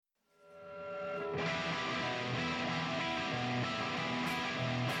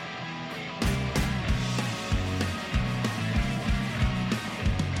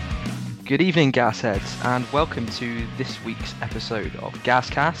Good evening, Gasheads, and welcome to this week's episode of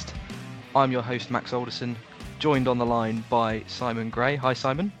Gascast. I'm your host, Max Alderson, joined on the line by Simon Gray. Hi,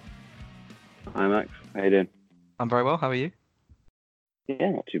 Simon. Hi, Max. How you doing? I'm very well. How are you? Yeah,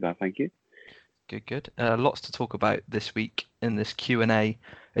 not too bad, thank you. Good. Lots to talk about this week in this Q&A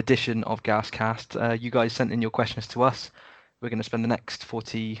edition of Gascast. You guys sent in your questions to us. We're going to spend the next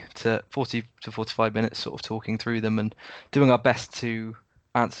 40 to 45 minutes sort of talking through them and doing our best to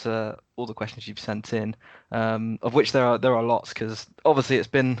answer all the questions you've sent in, of which there are lots, because obviously it's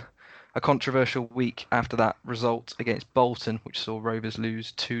been a controversial week after that result against Bolton, which saw Rovers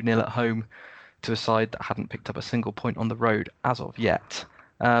lose 2-0 at home to a side that hadn't picked up a single point on the road as of yet.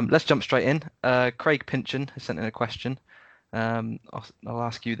 Let's jump straight in. Craig Pinchin has sent in a question. I'll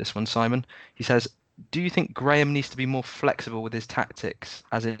ask you this one, Simon. He says, do you think Graham needs to be more flexible with his tactics,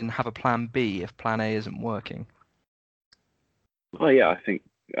 as in have a plan B if plan A isn't working? Well, yeah, I think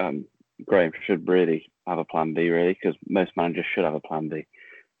Graham should really have a plan B, really, because most managers should have a plan B,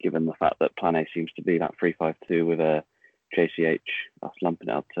 given the fact that plan A seems to be that 3-5-2 with a JCH us lumping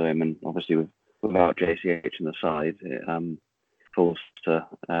it up to him, and obviously without JCH in the side, it falls to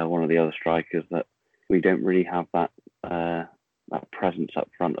one of the other strikers that we don't really have that presence up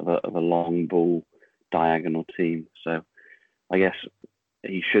front of a long ball diagonal team. So I guess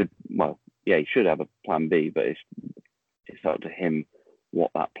he should have a plan B, but it's up to him what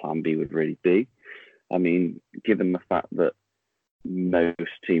that plan B would really be. I mean, given the fact that most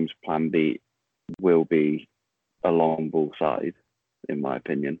teams' plan B will be a long ball side, in my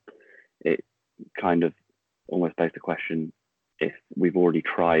opinion, it kind of almost begs the question if we've already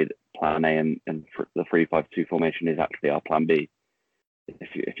tried plan A and the 3-5-2 formation is actually our plan B,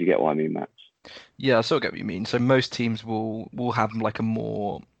 if you get what I mean, Max. Yeah, I sort of get what you mean. So most teams will have like a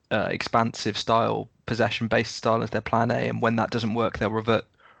more expansive style, possession-based style as their plan A, and when that doesn't work, they'll revert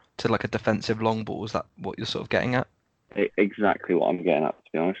to like a defensive long ball. Is that what you're sort of getting at? Exactly what I'm getting at,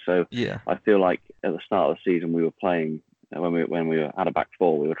 to be honest. So yeah, I feel like at the start of the season we were playing when we had a back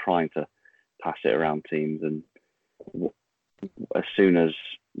four, we were trying to pass it around teams, and as soon as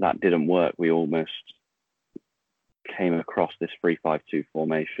that didn't work, we almost came across this 3-5-2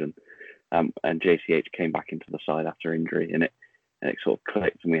 formation, and JCH came back into the side after injury, and it sort of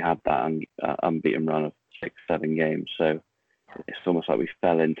clicked, and we had that unbeaten run of 6-7 games. So it's almost like we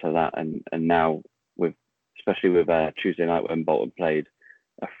fell into that, and now especially with Tuesday night when Bolton played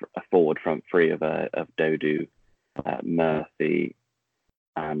a forward front three of Dodu, Murphy,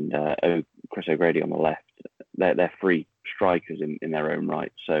 and Chris O'Grady on the left. They're three strikers in their own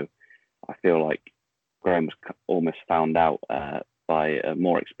right. So I feel like Graham was almost found out by a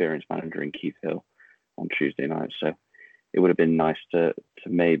more experienced manager in Keith Hill on Tuesday night. So it would have been nice to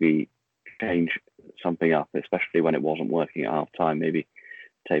maybe change something up, especially when it wasn't working at half time. Maybe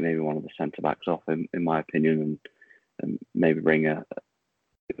take one of the centre backs off, in my opinion, and maybe bring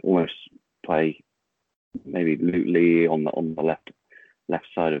almost play maybe Luke Lee on the left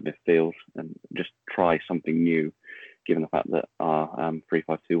side of midfield, and just try something new, given the fact that our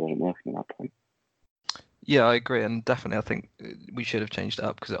 3-5-2 wasn't working at that point. Yeah, I agree, and definitely I think we should have changed it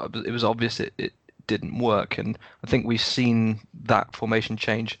up because it was obvious it didn't work, and I think we've seen that formation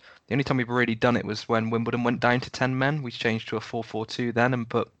change. The only time we've really done it was when Wimbledon went down to 10 men. We changed to a 4-4-2 then and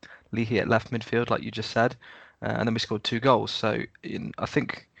put Leahy at left midfield, like you just said, and then we scored 2 goals. So I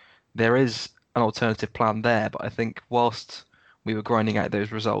think there is an alternative plan there, but I think whilst we were grinding out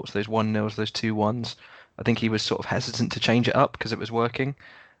those results, those 1-0s, those 2-1s, I think he was sort of hesitant to change it up because it was working.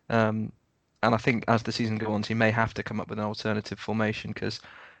 And I think as the season goes on, he may have to come up with an alternative formation because,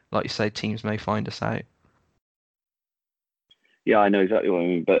 like you say, teams may find us out. Yeah, I know exactly what I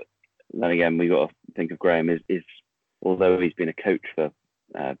mean. But then again, we got to think of Graham is although he's been a coach for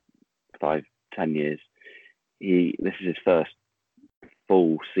 5-10 years, this is his first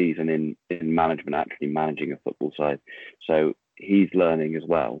full season in management, actually managing a football side. So he's learning as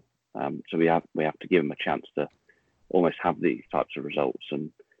well. So we have to give him a chance to almost have these types of results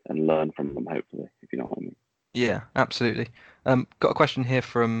and learn from them, hopefully, if you know what I mean. Yeah, absolutely. Got a question here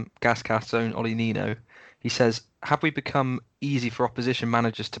from Gascast's own Ollie Nino. He says, have we become easy for opposition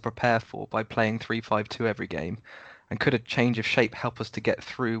managers to prepare for by playing 3-5-2 every game? And could a change of shape help us to get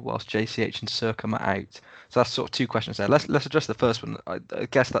through whilst JCH and Circum are out? So that's sort of 2 questions there. Let's address the first one. I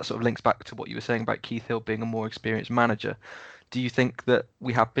guess that sort of links back to what you were saying about Keith Hill being a more experienced manager. Do you think that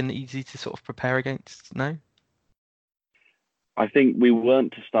we have been easy to sort of prepare against now? I think we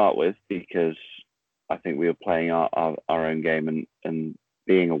weren't to start with, because I think we were playing our own game, and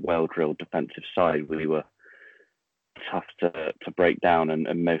being a well-drilled defensive side, we were tough to break down,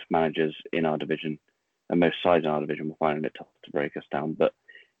 and most managers in our division and most sides in our division were finding it tough to break us down. But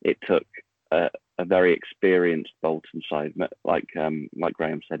it took a very experienced Bolton side, like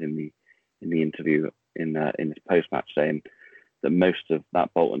Graham said in the interview in his post match, saying that most of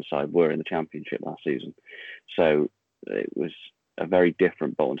that Bolton side were in the Championship last season. So it was a very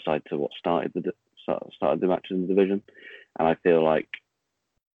different Bolton side to what started the matches in the division. And I feel like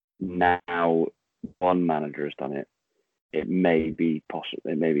now one manager has done it. It may be possible.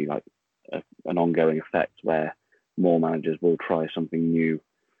 It may be like an ongoing effect where more managers will try something new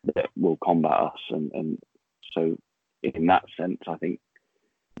that will combat us. And so in that sense, I think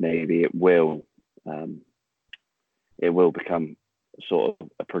maybe it will become sort of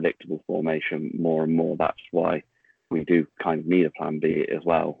a predictable formation more and more. That's why we do kind of need a plan B as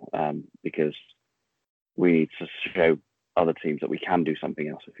well, because we need to show other teams that we can do something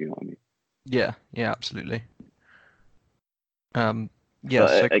else, if you know what I mean. Yeah, absolutely. Again, I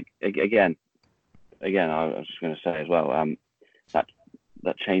was just going to say as well,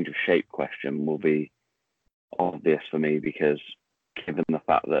 that change of shape question will be obvious for me, because given the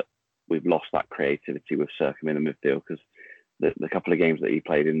fact that we've lost that creativity with Circum in the midfield, because the couple of games that he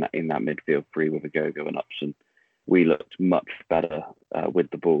played in that midfield three with Agogo and Upson, we looked much better with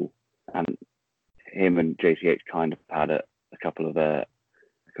the ball, and him and JCH kind of had a couple of 1-2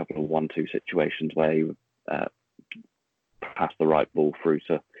 situations where he would pass the right ball through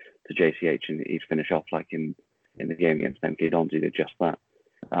to JCH and he'd finish off, like in the game against MK Dons, he did just that.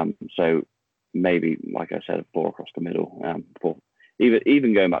 So maybe, like I said, 4 across the middle.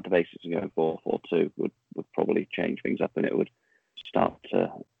 Even going back to basics and going 4-4-2 would probably change things up, and it would start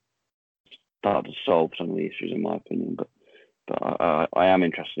to solve some of the issues, in my opinion. But I am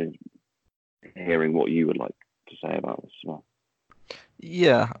interested in hearing what you would like to say about this as well.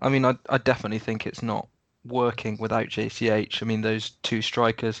 Yeah, I mean, I definitely think it's not working without JCH. I mean, those two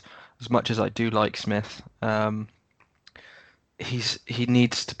strikers, as much as I do like Smith, he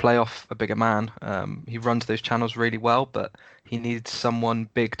needs to play off a bigger man. He runs those channels really well, but he needs someone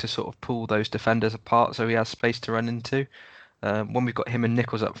big to sort of pull those defenders apart so he has space to run into. When we've got him and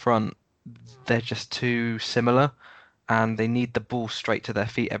Nichols up front, they're just too similar, and they need the ball straight to their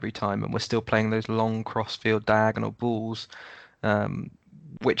feet every time, and we're still playing those long cross-field diagonal balls,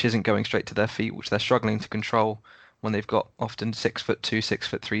 which isn't going straight to their feet, which they're struggling to control when they've got often 6'2",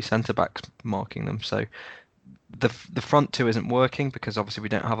 6'3" centre backs marking them. So the front two isn't working because obviously we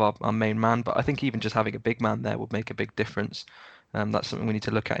don't have our main man, but I think even just having a big man there would make a big difference. That's something we need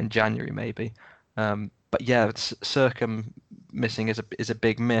to look at in January maybe. But yeah, Circum missing is a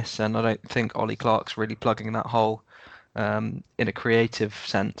big miss, and I don't think Ollie Clark's really plugging that hole in a creative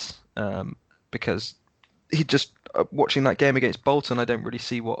sense, because he just watching that game against Bolton, I don't really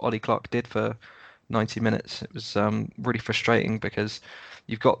see what Ollie Clark did for 90 minutes. It was really frustrating because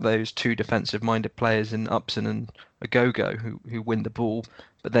you've got those two defensive-minded players in Upson and Agogo who win the ball,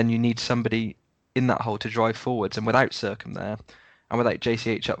 but then you need somebody in that hole to drive forwards, and without Circum there, and without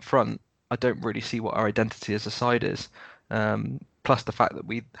JCH up front, I don't really see what our identity as a side is. Plus the fact that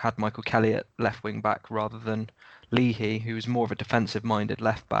we had Michael Kelly at left wing back rather than Leahy, who's more of a defensive-minded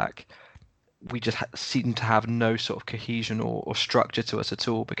left back. We just seem to have no sort of cohesion or structure to us at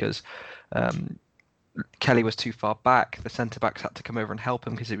all, because Kelly was too far back. The centre backs had to come over and help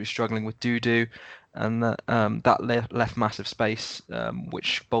him because he was struggling with Dudu, and that left massive space,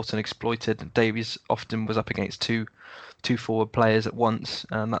 which Bolton exploited. Davies often was up against two forward players at once,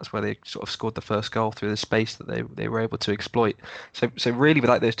 and that's where they sort of scored the first goal, through the space that they were able to exploit. So really,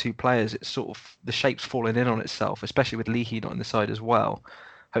 without those two players, it's sort of the shape's fallen in on itself, especially with Leahy not on the side as well.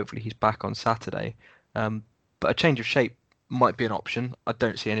 Hopefully he's back on Saturday. But a change of shape might be an option. I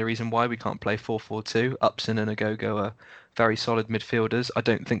don't see any reason why we can't play 4-4-2. Upson and Agogo are very solid midfielders. I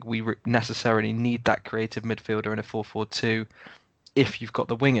don't think we necessarily need that creative midfielder in a 4-4-2 if you've got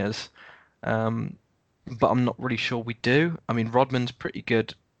the wingers. But I'm not really sure we do. I mean, Rodman's pretty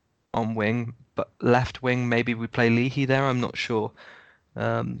good on wing, but left wing, maybe we play Leahy there. I'm not sure.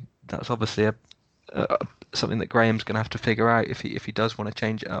 That's obviously something that Graham's going to have to figure out if he does want to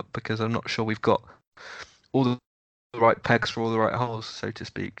change it up, because I'm not sure we've got all the right pegs for all the right holes, so to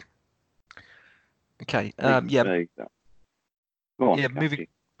speak. Okay. Moving. I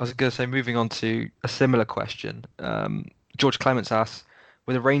was going to say, moving on to a similar question. George Clements asks,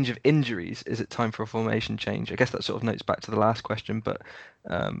 with a range of injuries, is it time for a formation change? I guess that sort of notes back to the last question, but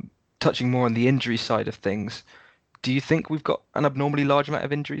touching more on the injury side of things, do you think we've got an abnormally large amount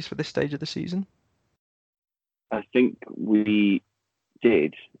of injuries for this stage of the season? I think we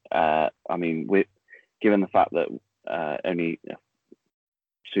did. Given the fact that only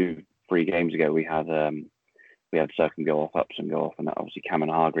 2-3 games ago we had Circum go off, Upson go off, and that obviously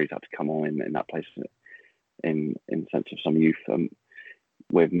Cameron Hargreaves had to come on in that place in sense of some youth.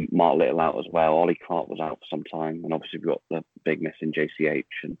 with Mark Little out as well. Ollie Clark was out for some time, and obviously we've got the big miss in JCH,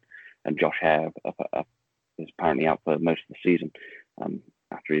 and Josh Hare is apparently out for most of the season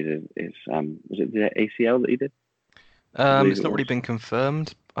after his was it the ACL that he did? It's not really been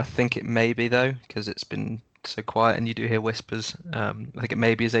confirmed. I think it may be though, because it's been so quiet and you do hear whispers. I think it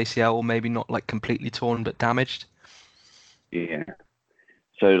may be his ACL, or maybe not like completely torn but damaged. Yeah.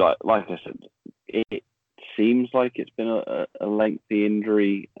 So like I said, it seems like it's been a lengthy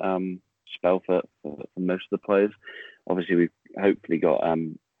injury spell for most of the players. Obviously, we've hopefully got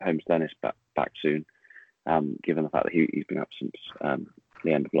Holmes Dennis back soon, given the fact that he's been absent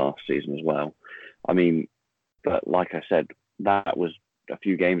the end of last season as well. I mean, but like I said, that was a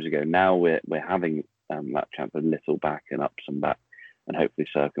few games ago. Now we're having that chance of Little back and Upson back, and hopefully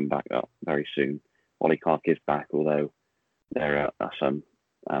Circum back up very soon. Ollie Clark is back, although there are some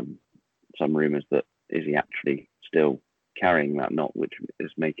rumours that is he actually still carrying that knot, which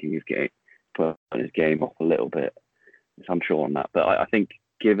is making his game off a little bit. It's unsure on that, but I think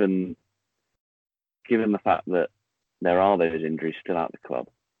given the fact that there are those injuries still at the club,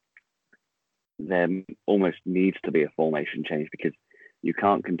 there almost needs to be a formation change, because you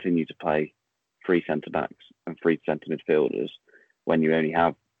can't continue to play 3 centre backs and 3 centre midfielders when you only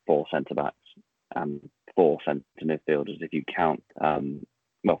have 4 centre backs and 4 centre midfielders if you count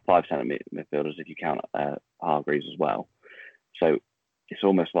 5 centre midfielders if you count Hargreaves as well. So it's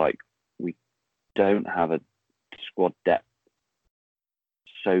almost like we don't have a squad depth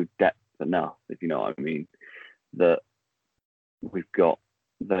enough, if you know what I mean, that we've got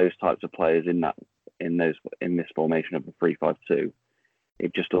those types of players in this formation of the 3-5-2.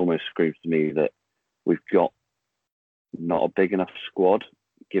 It just almost screams to me that we've got not a big enough squad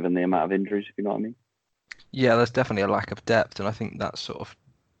given the amount of injuries, if you know what I mean. Yeah, there's definitely a lack of depth, and I think that's sort of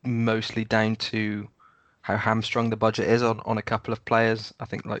mostly down to how hamstrung the budget is on a couple of players. I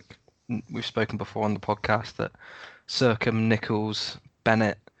think, like we've spoken before on the podcast, that Circum, Nichols,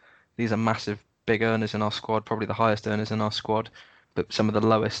 Bennett, these are massive big earners in our squad, probably the highest earners in our squad, but some of the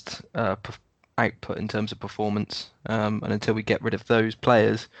lowest output in terms of performance. And until we get rid of those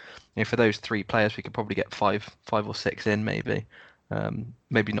players, for those 3 players, we could probably get five or 6 in, maybe.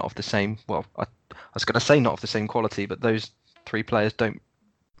 Maybe not of the same. Well, I was going to say not of the same quality, but those 3 players don't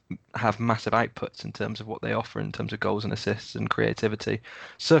have massive outputs in terms of what they offer in terms of goals and assists and creativity.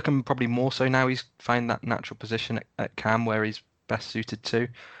 Circum probably more so now. He's found that natural position at Cam where he's best suited to.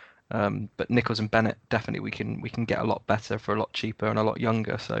 But Nichols and Bennett, definitely we can get a lot better for a lot cheaper and a lot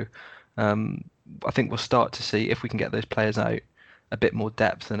younger. So I think we'll start to see, if we can get those players out, a bit more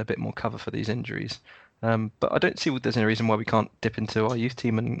depth and a bit more cover for these injuries. But I don't see there's any reason why we can't dip into our youth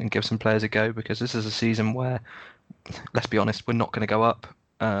team and give some players a go, because this is a season where, let's be honest, we're not going to go up,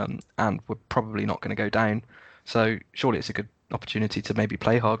 and we're probably not going to go down. So surely it's a good opportunity to maybe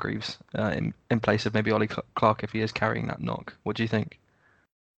play Hargreaves in place of maybe Ollie Clark if he is carrying that knock. What do you think?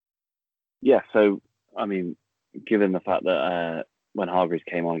 Yeah, so I mean, given the fact that when Hargreaves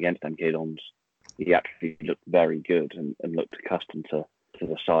came on against MK Dons, he actually looked very good and looked accustomed to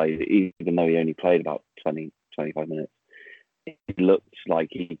the side, even though he only played about 20, 25 minutes. It looked like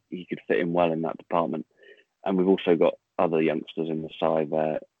he could fit in well in that department. And we've also got other youngsters in the side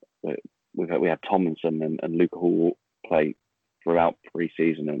where we had Tomlinson and Luca Hall play throughout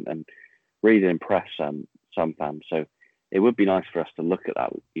pre-season and really impress some fans. So it would be nice for us to look at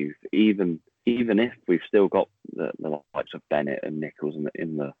that youth, even if we've still got the likes of Bennett and Nichols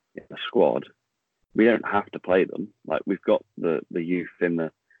in the squad. We don't have to play them. Like, we've got the youth in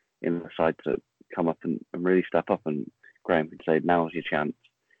the side to come up and really step up, and Graham can say, now's your chance.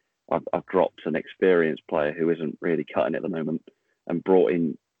 I've dropped an experienced player who isn't really cutting it at the moment and brought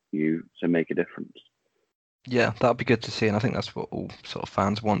in you to make a difference. Yeah, that'd be good to see, and I think that's what all sort of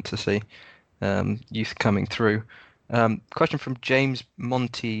fans want to see, youth coming through. Question from James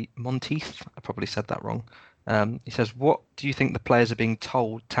Monteith. I probably said that wrong. He says, what do you think the players are being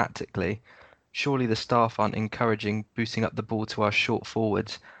told tactically? Surely the staff aren't encouraging boosting up the ball to our short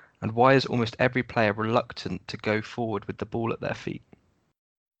forwards, and why is almost every player reluctant to go forward with the ball at their feet?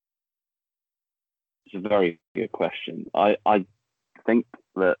 It's a very good question. I think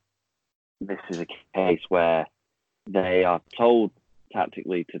that this is a case where they are told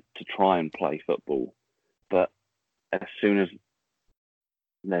tactically to try and play football, but as soon as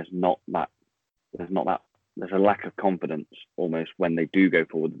there's a lack of confidence almost when they do go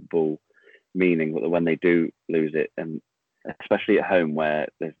forward with the ball, meaning that when they do lose it, and especially at home where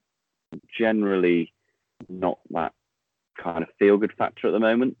there's generally not that kind of feel-good factor at the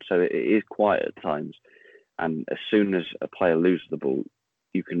moment, so it is quiet at times, and as soon as a player loses the ball,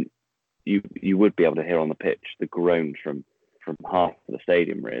 you would be able to hear on the pitch the groans from from half of the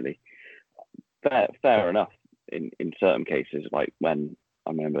stadium, really. Fair enough in certain cases, like when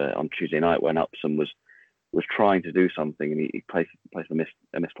I remember on Tuesday night when Upson was trying to do something and he placed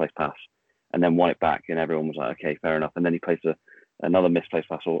a misplaced pass and then won it back, and everyone was like, okay, fair enough. And then he placed another misplaced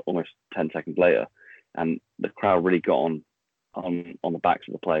pass almost 10 seconds later, and the crowd really got on the backs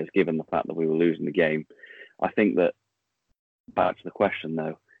of the players, given the fact that we were losing the game. I think that, back to the question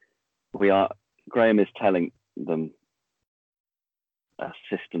though, Graham is telling them a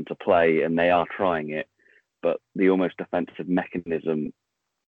system to play and they are trying it, but the almost defensive mechanism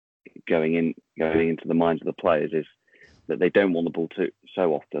going into the minds of the players is that they don't want the ball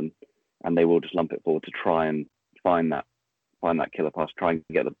so often, and they will just lump it forward to try and find that killer pass, try and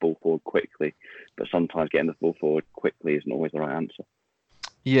get the ball forward quickly. But sometimes getting the ball forward quickly isn't always the right answer.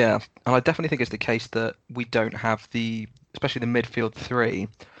 Yeah, and I definitely think it's the case that we don't have especially the midfield three,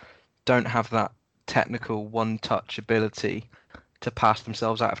 don't have that technical one-touch ability to pass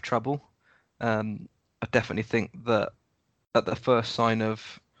themselves out of trouble. I definitely think that at the first sign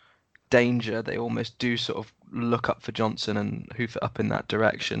of danger, they almost do sort of look up for Johnson and hoof it up in that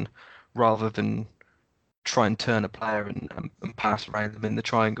direction, rather than try and turn a player and pass around them in the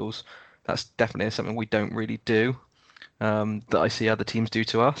triangles. That's definitely something we don't really do, that I see other teams do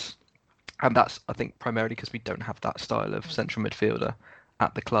to us. And that's, I think, primarily because we don't have that style of central midfielder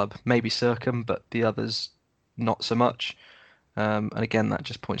at the club. Maybe Circum, but the others not so much. And again, that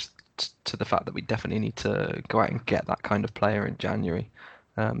just points to the fact that we definitely need to go out and get that kind of player in January,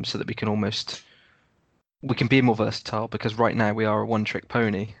 so that we can be more versatile, because right now we are a one-trick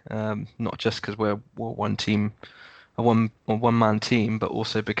pony, not just because we're one team, a one-man team, but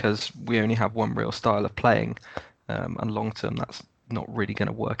also because we only have one real style of playing, and long-term that's not really going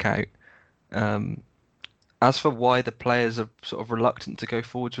to work out. As for why the players are sort of reluctant to go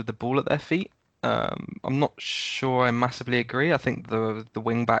forwards with the ball at their feet, I'm not sure I massively agree. I think the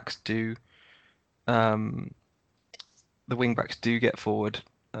wing backs do get forward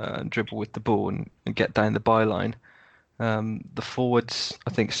and dribble with the ball and get down the byline. The forwards,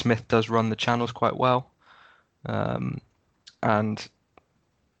 I think Smith does run the channels quite well, and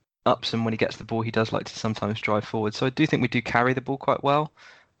Upson, when he gets the ball, he does like to sometimes drive forward. So I do think we do carry the ball quite well.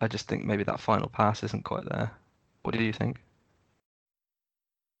 I just think maybe that final pass isn't quite there. What do you think?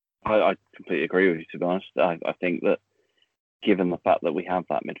 I completely agree with you, to be honest. I think that given the fact that we have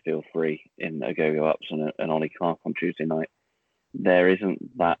that midfield three in Agogo, Upson and Ollie Clark on Tuesday night, there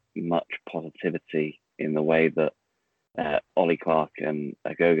isn't that much positivity in the way that Ollie Clark and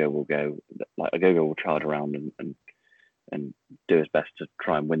Agogo will go. Like Agogo will charge around and do his best to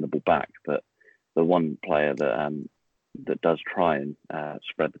try and win the ball back, but the one player that does try and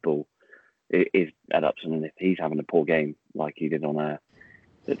spread the ball is Ed Upson, and if he's having a poor game like he did on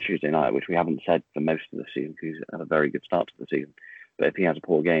the Tuesday night, which we haven't said for most of the season because he's had a very good start to the season, but if he has a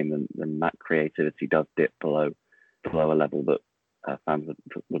poor game, then that creativity does dip below a level that fans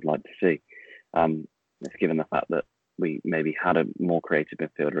would like to see. It's given the fact that we maybe had a more creative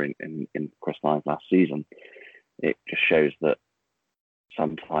midfielder in cross lines last season, it just shows that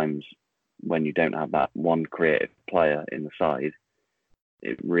sometimes when you don't have that one creative player in the side,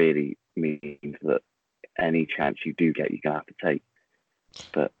 it really means that any chance you do get, you're gonna have to take.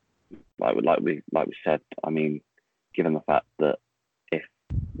 But like we said, I mean, given the fact that if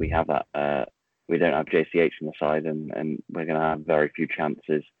we have that, we don't have JCH in the side, and we're gonna have very few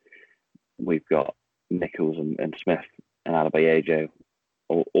chances. We've got Nichols and Smith and Adebayo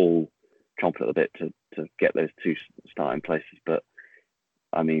all chomping at the bit to get those two starting places. But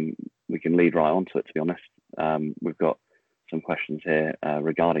I mean, we can lead right onto it, to be honest. We've got some questions here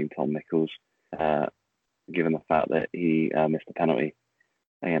regarding Tom Nichols, given the fact that he missed a penalty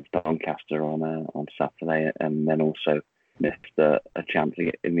against Doncaster on Saturday, and then also missed a chance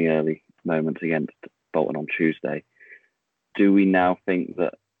in the early moments against Bolton on Tuesday. Do we now think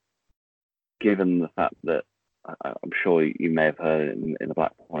that, given the fact that I'm sure you may have heard in the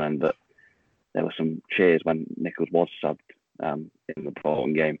Blackpool end that there were some cheers when Nichols was subbed in the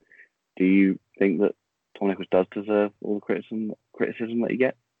Bolton game, do you think that Tom Nichols does deserve all the criticism that he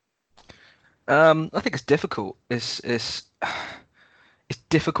gets? I think it's difficult. It's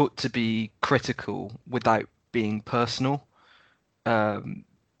difficult to be critical without being personal,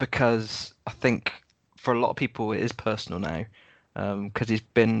 because I think for a lot of people it is personal now, because he's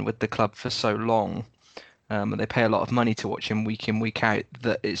been with the club for so long, and they pay a lot of money to watch him week in, week out,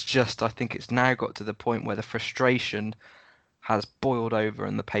 that it's just, I think it's now got to the point where the frustration has boiled over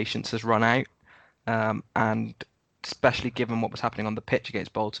and the patience has run out, and especially given what was happening on the pitch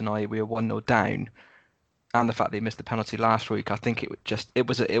against Bolton, i.e. we were 1-0 down, and the fact that he missed the penalty last week, I think it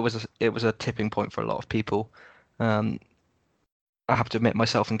was a tipping point for a lot of people. I have to admit,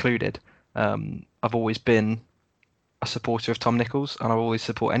 myself included, I've always been a supporter of Tom Nichols, and I always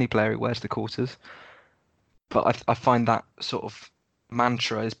support any player who wears the quarters. But I find that sort of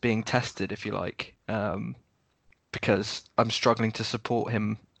mantra is being tested, if you like, because I'm struggling to support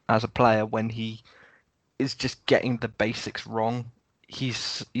him as a player when he is just getting the basics wrong.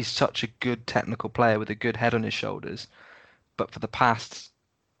 He's such a good technical player with a good head on his shoulders, but for the past,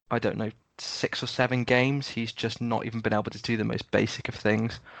 I don't know, 6 or 7 games, he's just not even been able to do the most basic of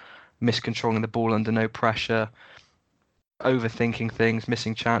things. Miscontrolling the ball under no pressure, overthinking things,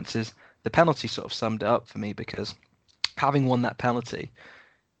 missing chances. The penalty sort of summed it up for me because having won that penalty,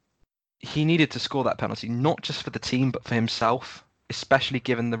 he needed to score that penalty, not just for the team, but for himself, especially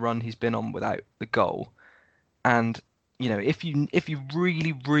given the run he's been on without the goal. And if you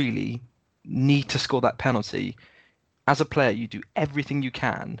really, really need to score that penalty, as a player, you do everything you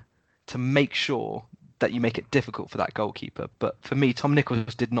can to make sure that you make it difficult for that goalkeeper. But for me, Tom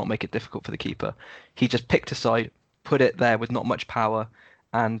Nichols did not make it difficult for the keeper. He just picked a side, put it there with not much power,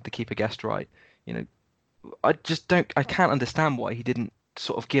 and the keeper guessed right. You know, I can't understand why he didn't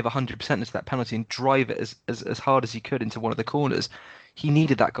sort of give 100% into that penalty and drive it as hard as he could into one of the corners. He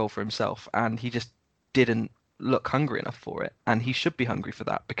needed that goal for himself, and he just didn't look hungry enough for it. And he should be hungry for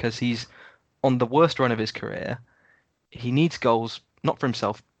that because he's on the worst run of his career. He needs goals, not for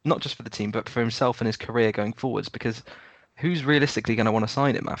himself, not just for the team, but for himself and his career going forwards. Because who's realistically going to want to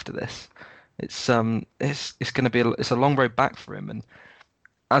sign him after this? It's going to be it's a long road back for him. And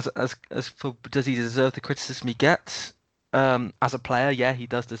as for does he deserve the criticism he gets? As a player, yeah, he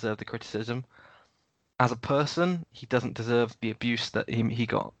does deserve the criticism. As a person, he doesn't deserve the abuse that he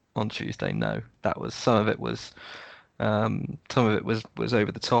got on Tuesday. No, that was some of it was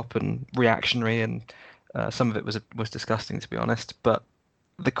over the top and reactionary, and some of it was disgusting, to be honest. But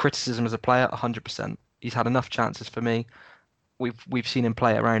the criticism as a player, 100%. He's had enough chances for me. We've seen him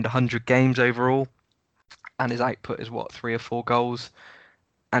play around 100 games overall, and his output is what, 3 or 4 goals,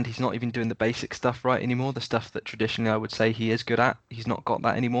 and he's not even doing the basic stuff right anymore. The stuff that traditionally I would say he is good at, he's not got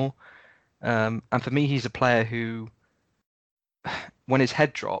that anymore. And for me, he's a player who, when his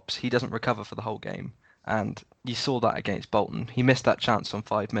head drops, he doesn't recover for the whole game. And you saw that against Bolton. He missed that chance on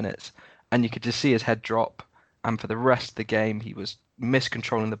 5 minutes, and you could just see his head drop. And for the rest of the game, he was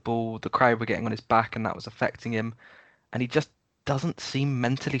miscontrolling the ball. The crowd were getting on his back, and that was affecting him. And he just doesn't seem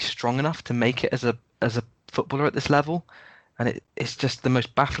mentally strong enough to make it as a footballer at this level. And it's just the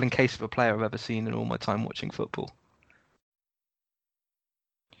most baffling case of a player I've ever seen in all my time watching football.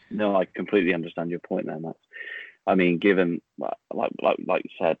 No, I completely understand your point there, Matt. I mean, given like you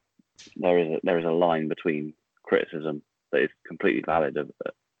said, there is a line between criticism that is completely valid of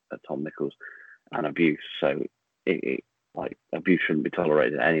Tom Nichols and abuse. So like abuse shouldn't be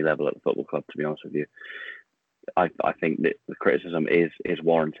tolerated at any level at the football club. To be honest with you, I think that the criticism is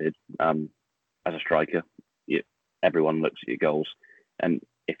warranted. As a striker, everyone looks at your goals, and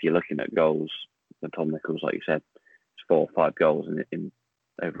if you're looking at goals for Tom Nichols, like you said, it's 4 or 5 goals in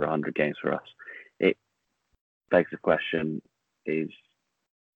over 100 games for us. It begs the question: is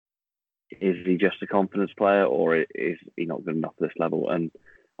he just a confidence player, or is he not good enough at this level? And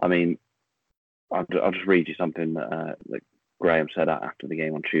I mean, I'll just read you something that Graham said after the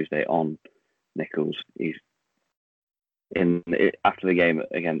game on Tuesday on Nichols. He's after the game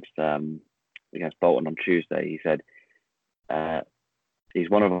against Bolton on Tuesday. He said, he's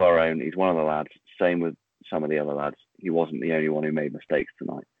one of our own. He's one of the lads. Same with some of the other lads. He wasn't the only one who made mistakes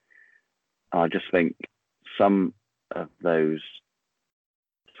tonight. And I just think some of those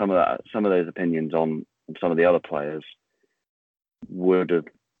opinions on some of the other players would have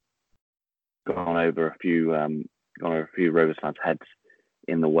gone over a few Rovers fans' heads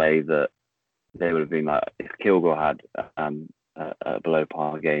in the way that they would have been like, if Kilgore had a below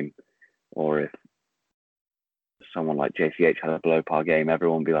par game, or if someone like JCH had a below par game,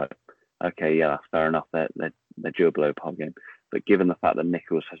 everyone would be like, okay, yeah, that's fair enough. They're due a below par game. But given the fact that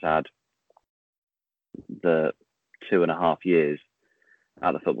Nichols has had the 2.5 years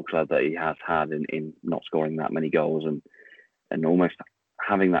at the football club that he has had in not scoring that many goals and almost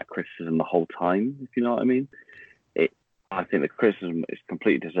having that criticism the whole time, if you know what I mean, I think the criticism is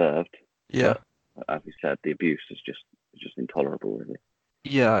completely deserved. Yeah. But, as we said, the abuse is just intolerable, really.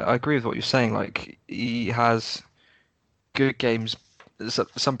 Yeah, I agree with what you're saying. Like, he has good games.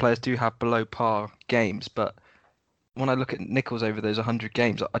 Some players do have below par games, but when I look at Nichols over those 100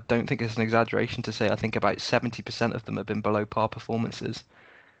 games, I don't think it's an exaggeration to say I think about 70% of them have been below par performances.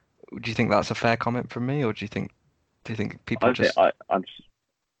 Do you think that's a fair comment from me, or do you think people just?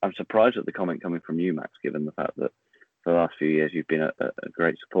 I'm surprised at the comment coming from you, Max, given the fact that for the last few years you've been a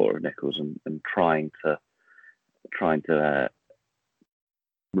great supporter of Nichols and trying to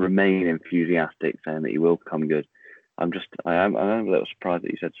remain enthusiastic, saying that he will come good. I am a little surprised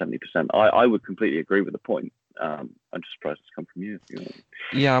that you said 70%. I would completely agree with the point. I'm just surprised it's come from you.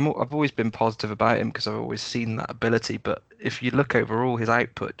 Yeah, I've always been positive about him because I've always seen that ability. But if you look overall, his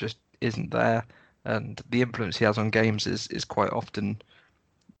output just isn't there, and the influence he has on games is quite often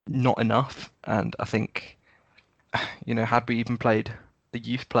not enough. And I think, had we even played the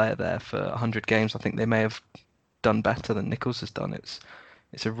youth player there for 100 games, I think they may have done better than Nichols has done.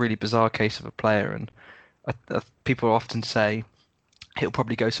 It's a really bizarre case of a player, and people often say he'll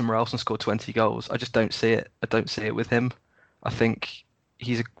probably go somewhere else and score 20 goals. I just don't see it. I don't see it with him. I think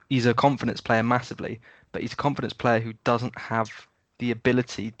he's a confidence player massively, but he's a confidence player who doesn't have the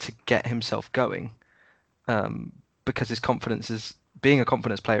ability to get himself going, because his confidence is being a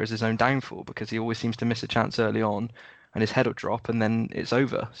confidence player is his own downfall because he always seems to miss a chance early on, and his head will drop and then it's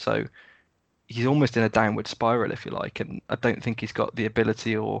over. So he's almost in a downward spiral, if you like, and I don't think he's got the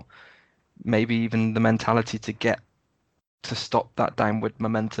ability or maybe even the mentality to stop that downward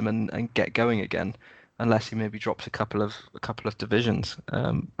momentum and get going again, unless he maybe drops a couple of divisions.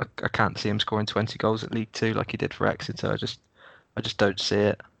 I can't see him scoring 20 goals at League Two like he did for Exeter. I just don't see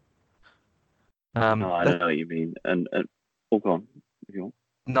it. No, I know what you mean. And go on if you want.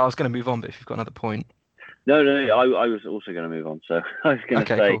 No, I was going to move on, but if you've got another point. No, I was also going to move on. So I was going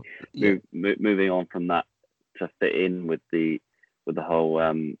to Okay, say, cool. Yeah. moving on from that to fit in with the whole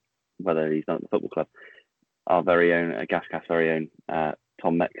whether he's done at the football club. Our very own, Gascast's very own,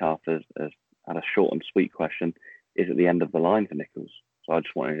 Tom Metcalf has had a short and sweet question. Is it the end of the line for Nichols? So I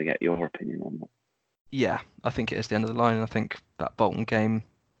just wanted to get your opinion on that. Yeah, I think it is the end of the line. And I think that Bolton game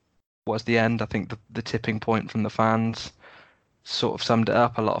was the end. I think the tipping point from the fans sort of summed it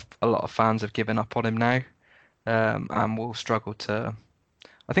up. A lot of fans have given up on him now, and will struggle to.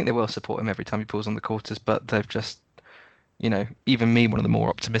 I think they will support him every time he pulls on the quarters, but they've just, even me, one of the more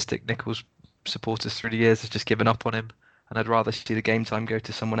optimistic Nichols supporters through the years, has just given up on him, and I'd rather see the game time go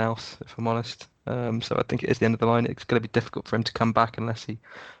to someone else, if I'm honest. So I think it is the end of the line. It's going to be difficult for him to come back unless he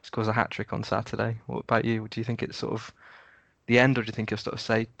scores a hat trick on Saturday. What about you? Do you think it's sort of the end, or do you think he'll sort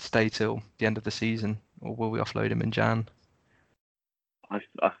of stay till the end of the season, or will we offload him in Jan?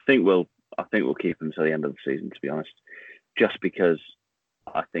 I think we'll keep him until the end of the season, to be honest, just because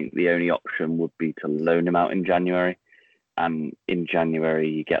I think the only option would be to loan him out in January. And in January,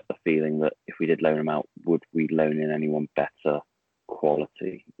 you get the feeling that if we did loan him out, would we loan in anyone better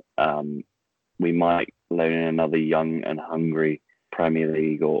quality? We might loan in another young and hungry Premier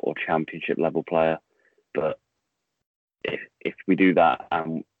League or Championship level player. But if we do that,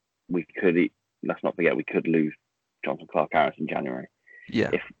 and let's not forget, we could lose Jonson Clarke-Harris in January.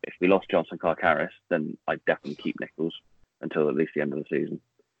 Yeah. If we lost Jonson Clarke-Harris, then I'd definitely keep Nichols until at least the end of the season,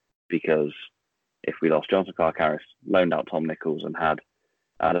 because if we lost Jonson Clarke-Harris, loaned out Tom Nichols, and had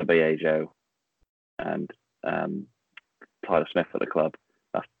Adebayo and Tyler Smith at the club,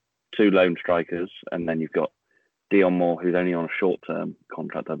 that's two loan strikers, and then you've got Dion Moore, who's only on a short-term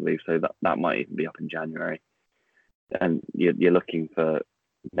contract, I believe, so that might even be up in January. And you're looking for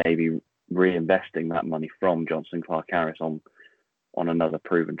maybe reinvesting that money from Jonson Clarke-Harris on another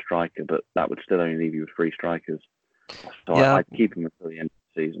proven striker, but that would still only leave you with three strikers. So Yeah. I'd keep him until the end of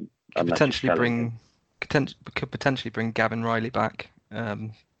the season. Could potentially bring Gavin Riley back.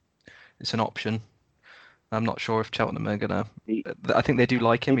 It's an option. I'm not sure if Cheltenham are gonna. I think they do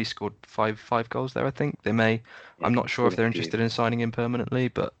like him. He scored five goals there. I think they may. Yeah, I'm not sure if they're interested in signing him permanently,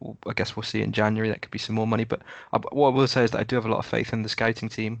 but I guess we'll see in January. That could be some more money. But what I will say is that I do have a lot of faith in the scouting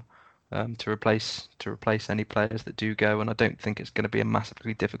team, to replace any players that do go, and I don't think it's going to be a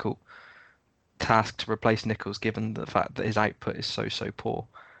massively difficult task to replace Nichols, given the fact that his output is so poor.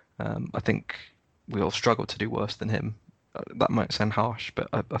 I think we'll struggle to do worse than him. That might sound harsh, but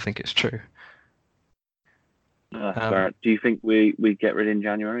I think it's true. Do you think we get rid in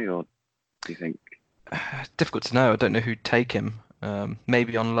January, or do you think? Difficult to know. I don't know who'd take him.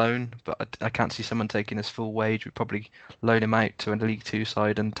 Maybe on loan, but I can't see someone taking his full wage. We'd probably loan him out to a League Two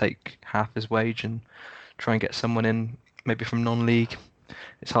side and take half his wage and try and get someone in, maybe from non-league.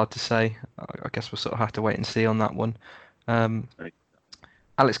 It's hard to say. I guess we'll sort of have to wait and see on that one.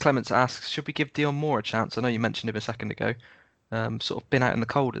 Alex Clements asks, should we give Dion Moore a chance? I know you mentioned him a second ago. Sort of been out in the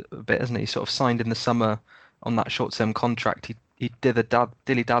cold a bit, hasn't he? Sort of signed in the summer on that short-term contract. He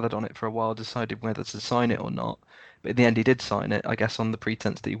dilly-dallied on it for a while, decided whether to sign it or not. But in the end, he did sign it, I guess, on the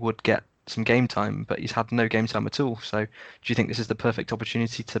pretense that he would get some game time, but he's had no game time at all. So do you think this is the perfect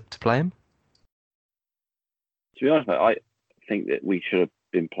opportunity to play him? To be honest, I think that we should have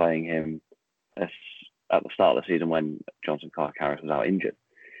been playing him at the start of the season when Jonson Clarke-Harris was out injured.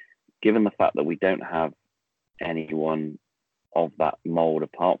 Given the fact that we don't have anyone of that mould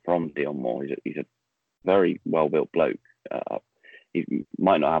apart from Dion Moore. He's a very well built bloke. He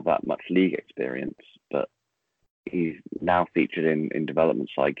might not have that much league experience, but he's now featured in development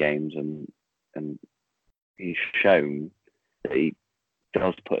side games, and he's shown that he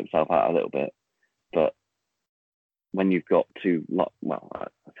does put himself out a little bit. But when you've got two, well, I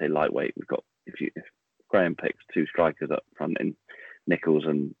say lightweight, if Graham picks two strikers up front in Nichols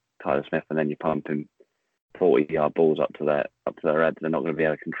and Tyler Smith, and then you're pumping 40-yard balls up to their heads, they're not going to be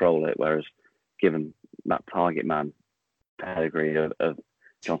able to control it. Whereas given that target man pedigree of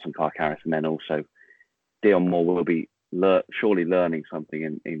Jonson Clarke-Harris, and then also Dion Moore will be surely learning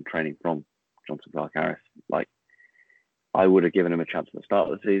something in training from Jonson Clarke-Harris. Like, I would have given him a chance at the start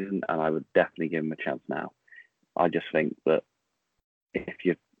of the season, and I would definitely give him a chance now. I just think that if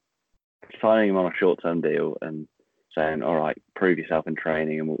you're signing him on a short-term deal and saying, all right, prove yourself in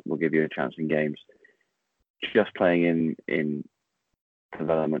training and we'll give you a chance in games, just playing in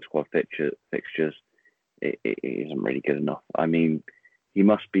development squad fixtures, it isn't really good enough. I mean, he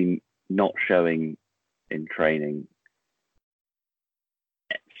must be not showing in training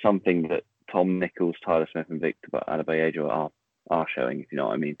something that Tom Nichols, Tyler Smith, and Victor Adebayo are showing, if you know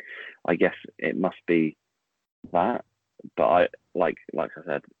what I mean. I guess it must be that. But I like I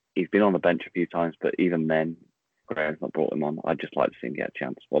said, he's been on the bench a few times, but even then, Graham's not brought him on. I'd just like to see him get a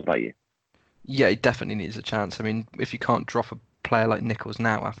chance. What about you? Yeah, he definitely needs a chance. I mean, if you can't drop a player like Nichols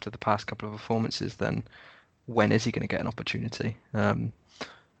now after the past couple of performances, then when is he going to get an opportunity? And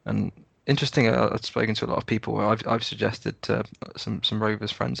interesting, I've spoken to a lot of people where I've suggested to some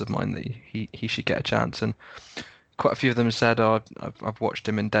Rovers friends of mine that he should get a chance, and quite a few of them said, "Oh, I've watched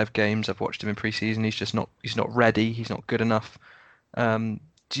him in dev games, I've watched him in preseason. He's not ready. He's not good enough." Do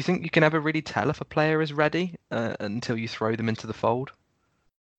you think you can ever really tell if a player is ready until you throw them into the fold?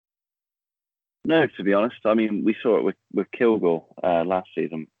 No, to be honest. I mean, we saw it with Kilgore last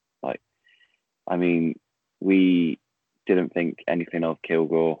season. Like, I mean, we didn't think anything of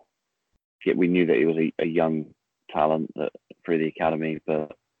Kilgore. We knew that he was a young talent through the academy,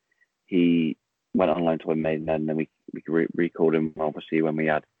 but he went on loan to Maidenhead, and then we recalled him obviously when we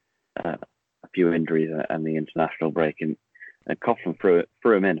had a few injuries and the international break, and Coughlan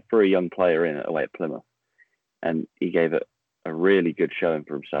threw him in, threw a young player in away at Plymouth, and he gave it a really good showing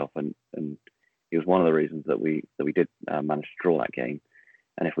for himself, and he was one of the reasons that we did manage to draw that game.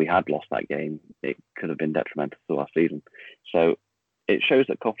 And if we had lost that game, it could have been detrimental to our season. So it shows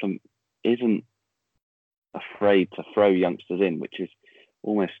that Coughlan isn't afraid to throw youngsters in, which is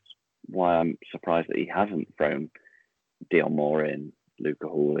almost why I'm surprised that he hasn't thrown Dion Moore in, Luca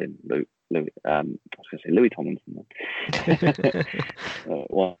Hall in, Louis Tomlinson.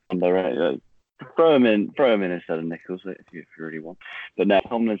 Throw him in instead of Nichols if you really want. But no,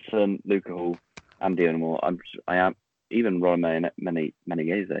 Tomlinson, Luca Hall, and Dion Moore. I am even Romain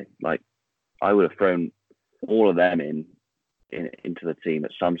Menegese. Like, I would have thrown all of them into the team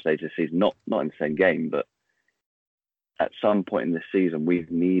at some stage this season. Not in the same game, but at some point in this season, we've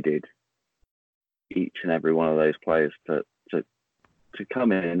needed each and every one of those players to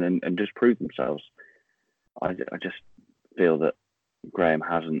come in and just prove themselves. I just feel that Graham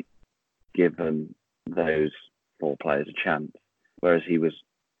hasn't given those four players a chance, whereas he was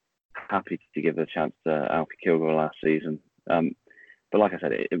happy to give a chance to Alfie Kilgore last season. But like I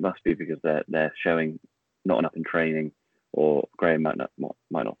said, it must be because they're showing not enough in training, or Graham might not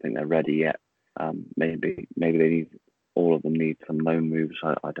think they're ready yet. Maybe they all of them need some loan moves.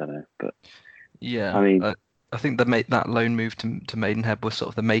 I don't know, but yeah, I mean, I think that loan move to Maidenhead was sort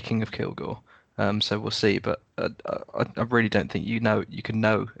of the making of Kilgore. So we'll see, but I really don't think you can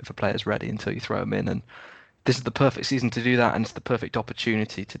know if a player's ready until you throw him in, and this is the perfect season to do that, and it's the perfect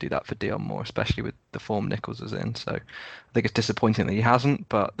opportunity to do that for Dion Moore, especially with the form Nichols is in. So I think it's disappointing that he hasn't,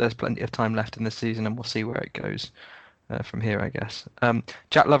 but there's plenty of time left in this season, and we'll see where it goes from here, I guess.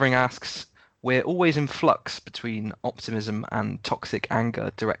 Jack Lovering asks, we're always in flux between optimism and toxic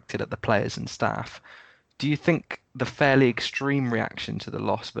anger directed at the players and staff. Do you think the fairly extreme reaction to the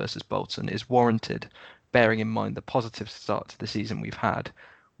loss versus Bolton is warranted, bearing in mind the positive start to the season we've had?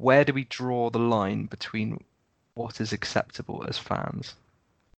 Where do we draw the line between what is acceptable as fans?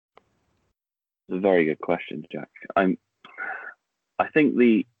 It's a very good question, Jack. I think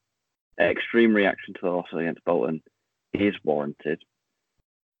the extreme reaction to the loss against Bolton is warranted,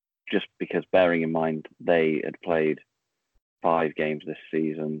 just because bearing in mind they had played 5 games this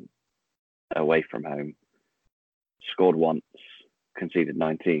season away from home, scored once, conceded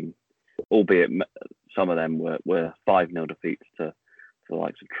 19, albeit some of them were 5-0 defeats to the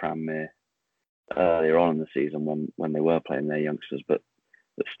likes of Tranmere earlier on in the season when they were playing their youngsters. But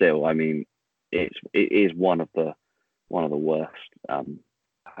still, I mean, it is one of the one of the worst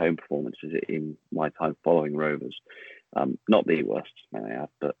home performances in my time following Rovers. Not the worst, may I add,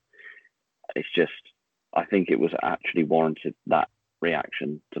 but it's just, I think it was actually warranted, that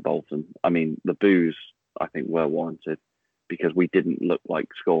reaction to Bolton. I mean, the boos, I think, were warranted because we didn't look like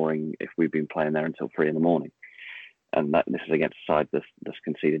scoring if we'd been playing there until 3 a.m. And this is against a side that's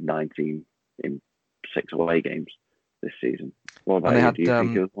conceded 19 in 6 away games this season. What about you? Do you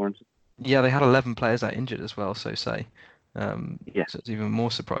think it was warranted? Yeah, they had 11 players out injured as well, so say. Yeah. So it's even more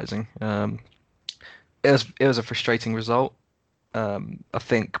surprising. It was a frustrating result. I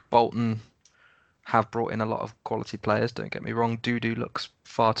think Bolton have brought in a lot of quality players. Don't get me wrong. Dudu looks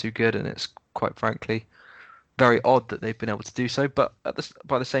far too good, and it's quite frankly very odd that they've been able to do so. But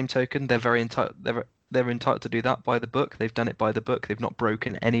by the same token, they're very entitled. They're entitled to do that by the book. They've done it by the book. They've not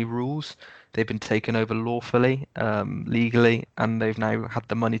broken any rules. They've been taken over lawfully, legally, and they've now had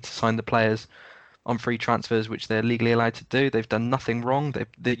the money to sign the players on free transfers, which they're legally allowed to do. They've done nothing wrong.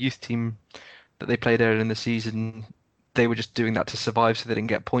 The youth team that they played earlier in the season, they were just doing that to survive, so they didn't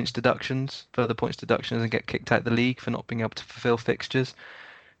get further points deductions, and get kicked out of the league for not being able to fulfill fixtures.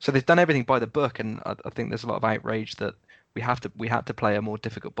 So they've done everything by the book, and I think there's a lot of outrage that we had to play a more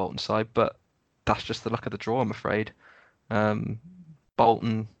difficult Bolton side, but that's just the luck of the draw, I'm afraid.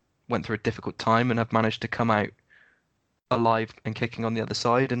 Bolton went through a difficult time and have managed to come out alive and kicking on the other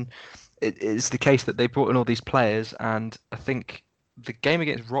side, and it is the case that they brought in all these players, and I think the game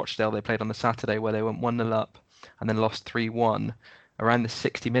against Rochdale they played on the Saturday, where they went 1-0 up and then lost 3-1, around the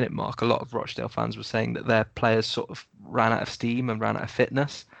 60-minute mark, a lot of Rochdale fans were saying that their players sort of ran out of steam and ran out of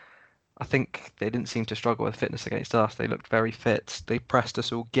fitness. I think they didn't seem to struggle with fitness against us. They looked very fit. They pressed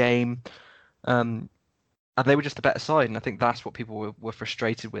us all game. And they were just a better side. And I think that's what people were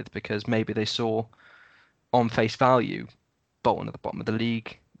frustrated with, because maybe they saw on face value Bolton at the bottom of the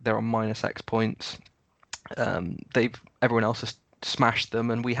league. They're on minus X points. Everyone else has smashed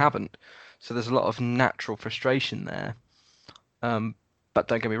them and we haven't. So there's a lot of natural frustration there. But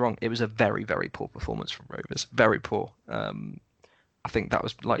don't get me wrong, it was a very, very poor performance from Rovers. Very poor. I think that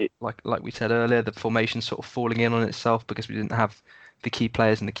was like we said earlier, the formation sort of falling in on itself because we didn't have the key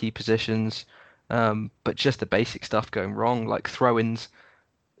players in the key positions. But just the basic stuff going wrong, like throw-ins.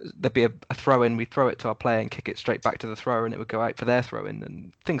 There'd be a throw-in, we'd throw it to our player and kick it straight back to the thrower, and it would go out for their throw-in,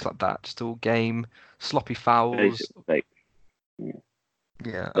 and things like that. Just all game, sloppy fouls. Basic mistakes.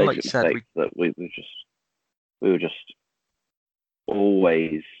 Yeah, and like you said, we were just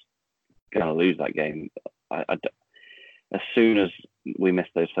always going to lose that game. As soon as we missed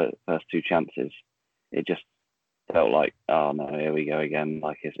those first 2 chances, it just felt like, oh no, here we go again.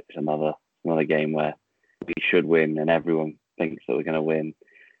 Like it's another game where we should win, and everyone thinks that we're going to win.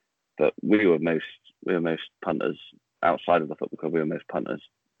 But we were most punters outside of the football club. We were most punters,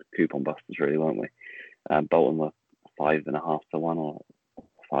 coupon busters, really, weren't we? Bolton were 5.5 to 1 or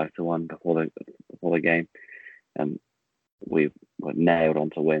 5 to 1 before the game, and we were nailed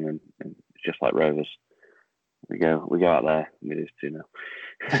on to win. And just like Rovers, we go out there and we lose 2-0.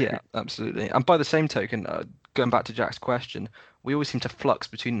 Yeah, absolutely. And by the same token, going back to Jack's question, we always seem to flux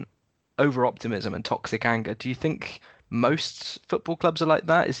between over optimism and toxic anger. Do you think most football clubs are like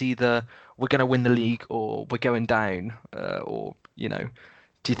that? Is either we're going to win the league or we're going down, or do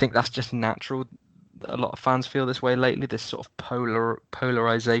you think that's just natural? A lot of fans feel this way lately, this sort of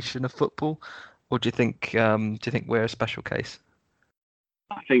polarization of football, or do you think we're a special case?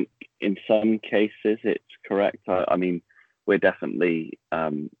 I think in some cases it's correct. I mean, we're definitely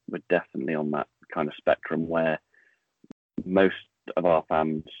on that kind of spectrum where most of our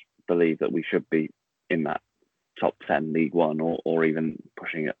fans believe that we should be in that top 10 League One or even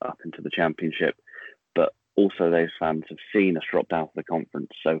pushing it up into the Championship. But also those fans have seen us drop down to the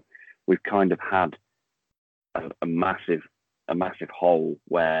conference. So we've kind of had a massive hole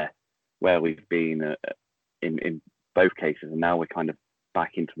where we've been in both cases, and now we're kind of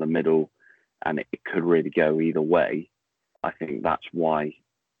back into the middle, and it could really go either way. I think that's why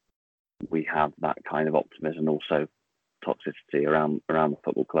we have that kind of optimism, also toxicity around the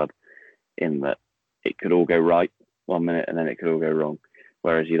football club, in that it could all go right 1 minute and then it could all go wrong.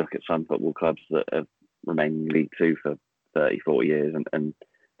 Whereas you look at some football clubs that have remained in League Two for 30, 40 years, and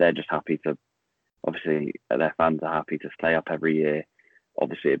they're just happy to, obviously their fans are happy to stay up every year.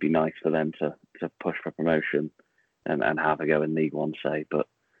 Obviously it'd be nice for them to push for promotion and have a go in League One, say, but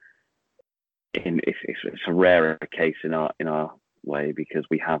it's a rarer case in our way, because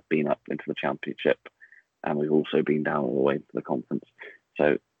we have been up into the Championship and we've also been down all the way to the conference.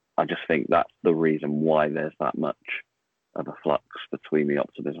 So I just think that's the reason why there's that much of a flux between the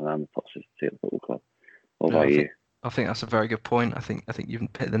optimism and the toxicity of the football club. What about you? I think that's a very good point. I think you've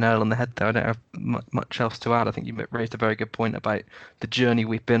hit the nail on the head there. I don't have much else to add. I think you raised a very good point about the journey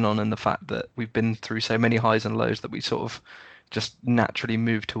we've been on and the fact that we've been through so many highs and lows that we sort of just naturally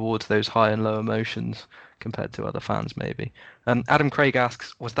move towards those high and low emotions compared to other fans maybe. Adam Craig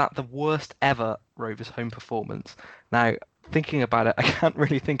asks, was that the worst ever Rovers home performance? Now, thinking about it, I can't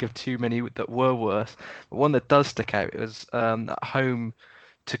really think of too many that were worse. But one that does stick out was at home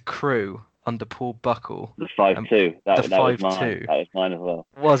to Crewe under Paul Buckle. The 5-2. The That was mine. 5-2. That was mine as well.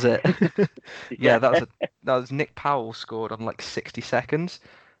 Was it? Yeah, Yeah. that was Nick Powell scored on like 60 seconds,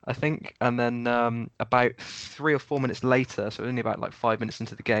 I think, and then about 3 or 4 minutes later, so only about like 5 minutes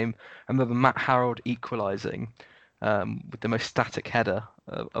into the game, I remember Matt Harrold equalising with the most static header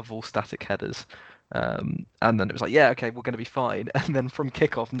of all static headers. And then it was like, yeah, okay, we're going to be fine. And then from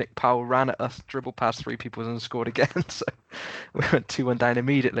kickoff, Nick Powell ran at us, dribbled past three people, and scored again. So we went 2-1 down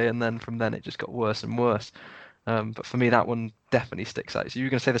immediately, and then from then it just got worse and worse. But for me, that one definitely sticks out. So you were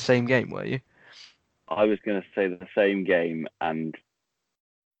going to say the same game, were you? I was going to say the same game, and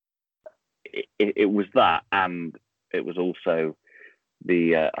it was that, and it was also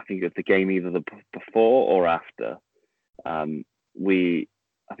I think it was the game either before or after.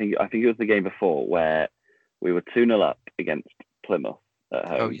 I think it was the game before where we were 2-0 up against Plymouth at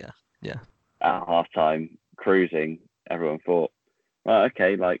home. Oh yeah, yeah. At half time, cruising. Everyone thought, well,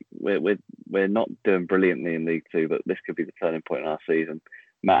 okay, like we're not doing brilliantly in League Two, but this could be the turning point in our season.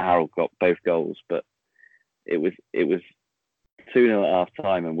 Matt Harrold got both goals, but it was 2-0 at half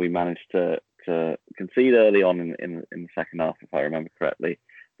time, and we managed to concede early on in the second half, if I remember correctly.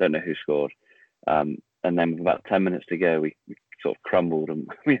 Don't know who scored. And then with about 10 minutes to go, we sort of crumbled, and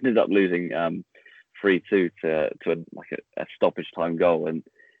we ended up losing 3-2 to a stoppage time goal,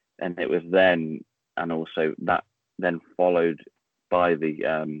 and it was then, and also that then followed by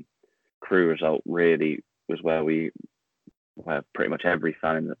the Crewe result. Really was where pretty much every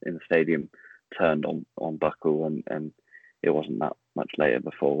fan in the stadium turned on Buckle, and it wasn't that much later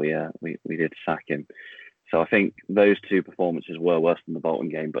before we did sack him. So I think those two performances were worse than the Bolton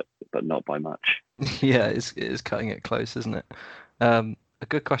game, but not by much. Yeah, it is cutting it close, isn't it? A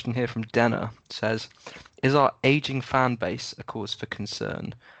good question here from Denner says, is our aging fan base a cause for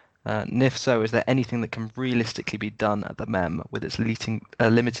concern? And if so, is there anything that can realistically be done at the Mem with its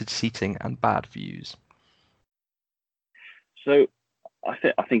limited seating and bad views? So I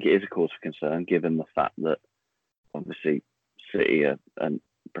think it is a cause for concern, given the fact that obviously City and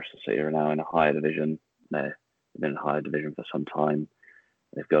Bristol City are now in a higher division. They've been in a higher division for some time.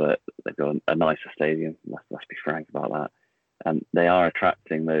 They've got a nicer stadium. Let's be frank about that. And they are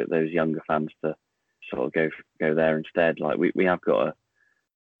attracting those younger fans to sort of go there instead. Like we have got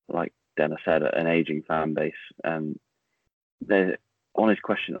like Dennis said, an aging fan base. And on his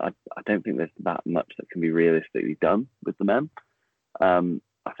question, I don't think there's that much that can be realistically done with the Mem. I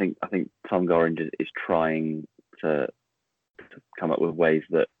think Tom Gorringe is trying to come up with ways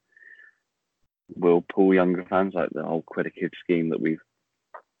that will pull younger fans, like the whole Quid a Kid scheme that we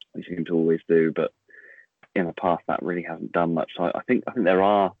seem to always do, but in the past that really hasn't done much. So I think there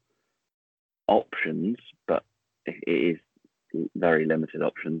are options, but it is very limited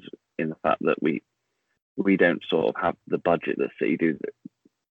options in the fact that we don't sort of have the budget that City do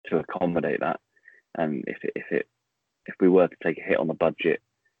to accommodate that. And if we were to take a hit on the budget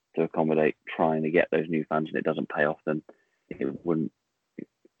to accommodate trying to get those new fans and it doesn't pay off, then it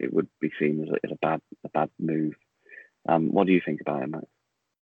would be seen as a bad move. What do you think about it, Matt?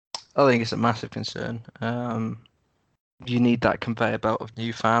 I think it's a massive concern. You need that conveyor belt of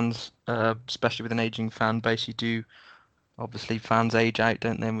new fans, especially with an aging fan base. You do, obviously, fans age out,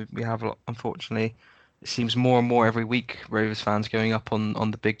 don't they? And we have a lot, unfortunately. It seems more and more every week, Rovers fans going up on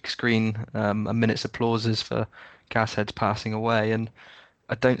the big screen, a minute's applauses for Gasheads passing away, and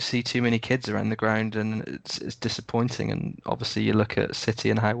I don't see too many kids around the ground, and it's disappointing. And obviously, you look at City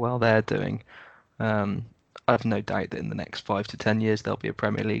and how well they're doing. I have no doubt that in the next 5 to 10 years there'll be a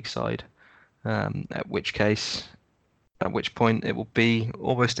Premier League side. At which point it will be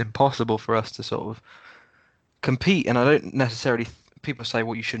almost impossible for us to sort of compete. And I don't necessarily. People say,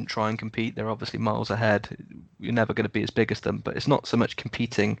 well, you shouldn't try and compete. They're obviously miles ahead. You're never going to be as big as them. But it's not so much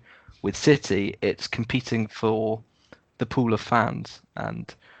competing with City. It's competing for the pool of fans.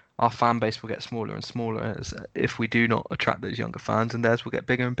 And our fan base will get smaller and smaller if we do not attract those younger fans. And theirs will get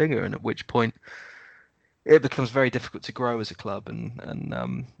bigger and bigger. And at which point it becomes very difficult to grow as a club.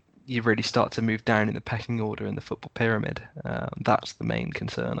 And you really start to move down in the pecking order in the football pyramid. That's the main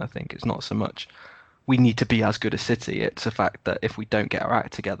concern, I think. It's not so much we need to be as good as City. It's a fact that if we don't get our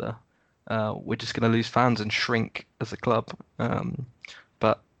act together, we're just going to lose fans and shrink as a club.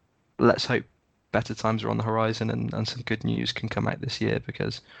 But let's hope better times are on the horizon and some good news can come out this year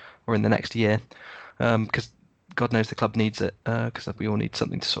or in the next year, because God knows the club needs it, because we all need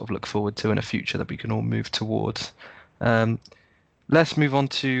something to sort of look forward to in a future that we can all move towards. Let's move on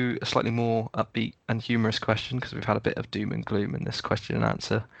to a slightly more upbeat and humorous question, because we've had a bit of doom and gloom in this question and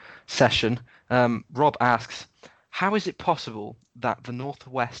answer session. Rob asks, how is it possible that the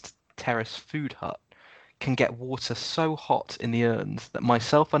Northwest Terrace Food Hut can get water so hot in the urns that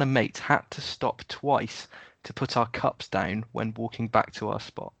myself and a mate had to stop twice to put our cups down when walking back to our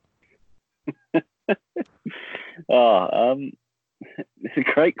spot? It's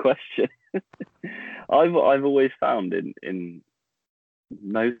a great question. I've always found in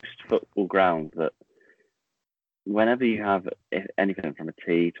most football grounds that whenever you have anything from a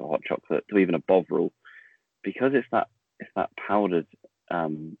tea to a hot chocolate to even a Bovril, because it's that powdered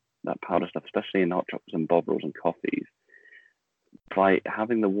stuff, especially in hot chocolates and Bovrils and coffees, by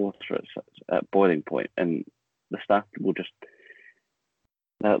having the water at boiling point, and the staff will just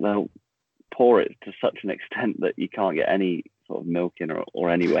they'll pour it to such an extent that you can't get any sort of milk in or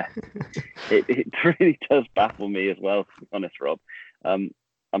anywhere. it really does baffle me as well, to be honest, Rob.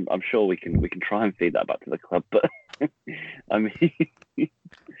 I'm sure we can try and feed that back to the club, but I mean,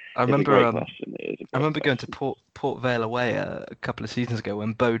 I remember going to Port Vale away a couple of seasons ago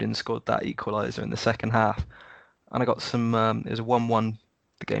when Bowden scored that equaliser in the second half, and I got some. It was a 1-1.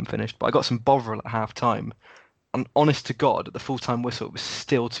 The game finished, but I got some Bovril at half time. And honest to God, at the full-time whistle, it was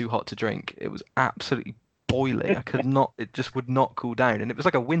still too hot to drink. It was absolutely boiling. I could not. It just would not cool down, and it was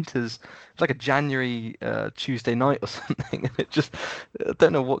like a January Tuesday night or something. And I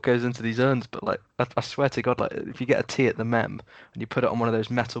don't know what goes into these urns, but like I swear to God, like if you get a tea at the Mem and you put it on one of those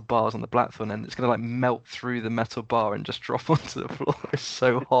metal bars on the Blackthorn end, it's gonna like melt through the metal bar and just drop onto the floor. It's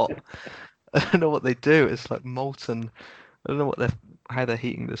so hot. I don't know what they do. It's like molten. I don't know how they're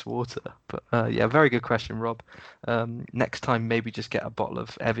heating this water, but yeah, very good question, Rob. Next time, maybe just get a bottle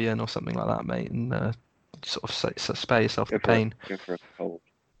of Evian or something like that, mate, and sort of spare yourself the pain. Go for a cold.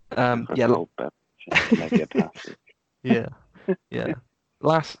 Yeah. Cold beverage, maybe a pasty. Yeah.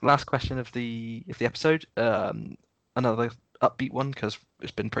 Last question of the episode. Another upbeat one, because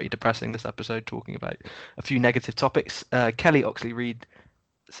it's been pretty depressing this episode, talking about a few negative topics. Kelly Oxley Reed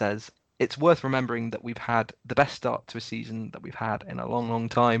says, it's worth remembering that we've had the best start to a season that we've had in a long, long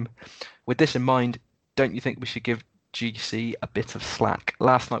time. With this in mind, don't you think we should give GC a bit of slack?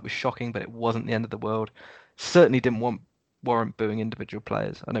 Last night was shocking, but it wasn't the end of the world. Certainly didn't warrant booing individual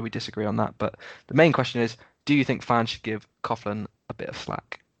players. I know we disagree on that, but the main question is, do you think fans should give Coughlan a bit of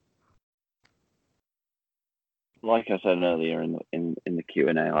slack? Like I said earlier in the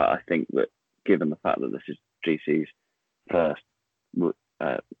Q&A, I think that given the fact that this is GC's first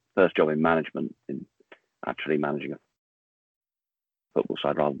job in management, in actually managing a football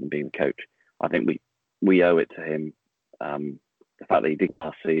side rather than being a coach, I think we owe it to him. The fact that he did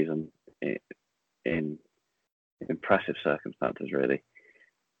last season in impressive circumstances, really.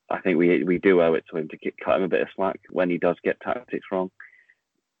 I think we do owe it to him to cut him a bit of slack when he does get tactics wrong.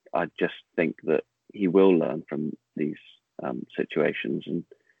 I just think that he will learn from these situations, and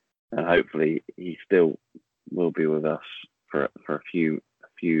hopefully he still will be with us for a few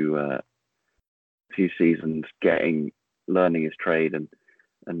seasons, learning his trade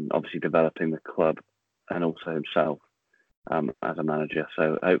and obviously developing the club and also himself as a manager.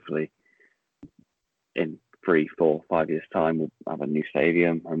 So hopefully in 3, 4, 5 years time we'll have a new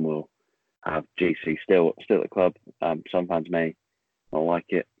stadium and we'll have GC still at the club. Some fans may not like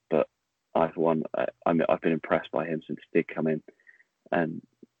it, but I've been impressed by him since he did come in, and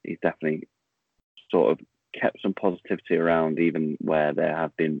he's definitely sort of kept some positivity around even where there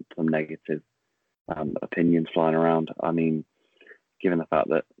have been some negative opinions flying around. I mean, given the fact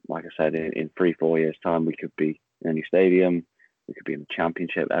that, like I said, in 3, 4 years time we could be in a new stadium, we could be in the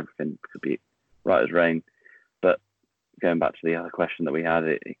championship, everything could be right as rain. But going back to the other question that we had,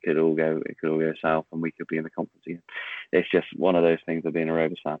 it could all go south and we could be in the conference again. It's just one of those things of being a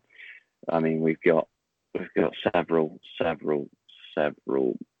Rovers fan. I mean, we've got several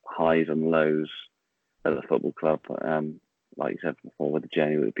highs and lows at the football club, like you said before, with the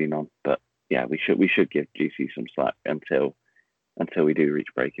journey we've been on. But yeah, we should give GC some slack until we do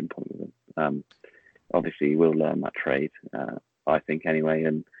reach breaking point with them. Obviously, we'll learn that trade, I think, anyway,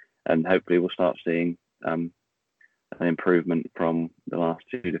 and hopefully we'll start seeing an improvement from the last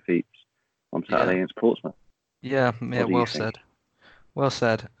 2 defeats on Saturday against Portsmouth. Yeah, well said. Well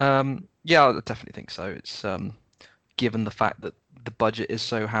said. Yeah, I definitely think so. It's given the fact that the budget is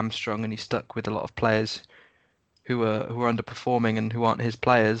so hamstrung and he's stuck with a lot of players who are underperforming and who aren't his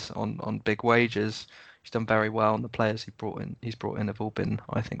players on big wages. He's done very well, and the players he's brought in have all been,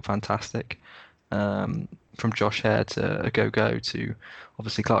 I think, fantastic. from Josh Hare to Go to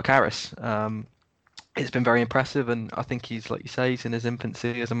obviously Clark Harris. It's been very impressive, and I think he's, like you say, he's in his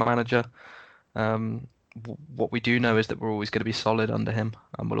infancy as a manager. What we do know is that we're always going to be solid under him,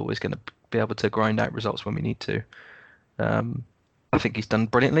 and we're always going to be able to grind out results when we need to. I think he's done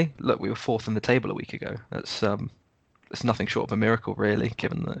brilliantly. Look, we were fourth in the table a week ago. It's nothing short of a miracle, really,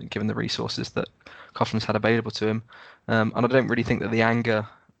 given the resources that Coughlin's had available to him. And I don't really think that the anger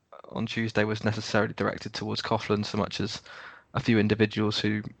on Tuesday was necessarily directed towards Coughlin so much as a few individuals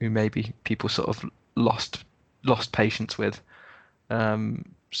who maybe people sort of lost patience with.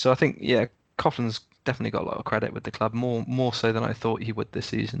 So I think, yeah, Coughlin's definitely got a lot of credit with the club, more so than I thought he would this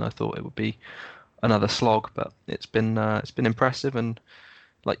season. I thought it would be another slog, but it's been impressive, and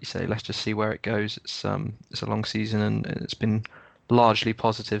like you say, let's just see where it goes. It's a long season, and it's been largely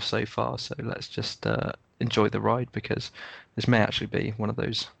positive so far. So let's just enjoy the ride, because this may actually be one of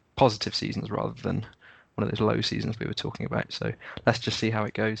those positive seasons rather than one of those low seasons we were talking about. So let's just see how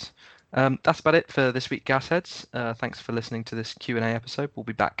it goes. That's about it for this week, Gasheads. Thanks for listening to this Q&A episode. We'll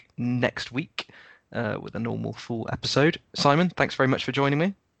be back next week with a normal full episode. Simon, thanks very much for joining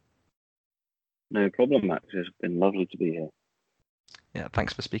me. No problem, Max. It's been lovely to be here. Yeah,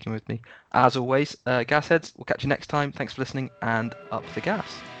 thanks for speaking with me. As always, Gasheads, we'll catch you next time. Thanks for listening, and up the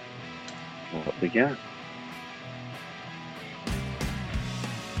gas. Up the gas.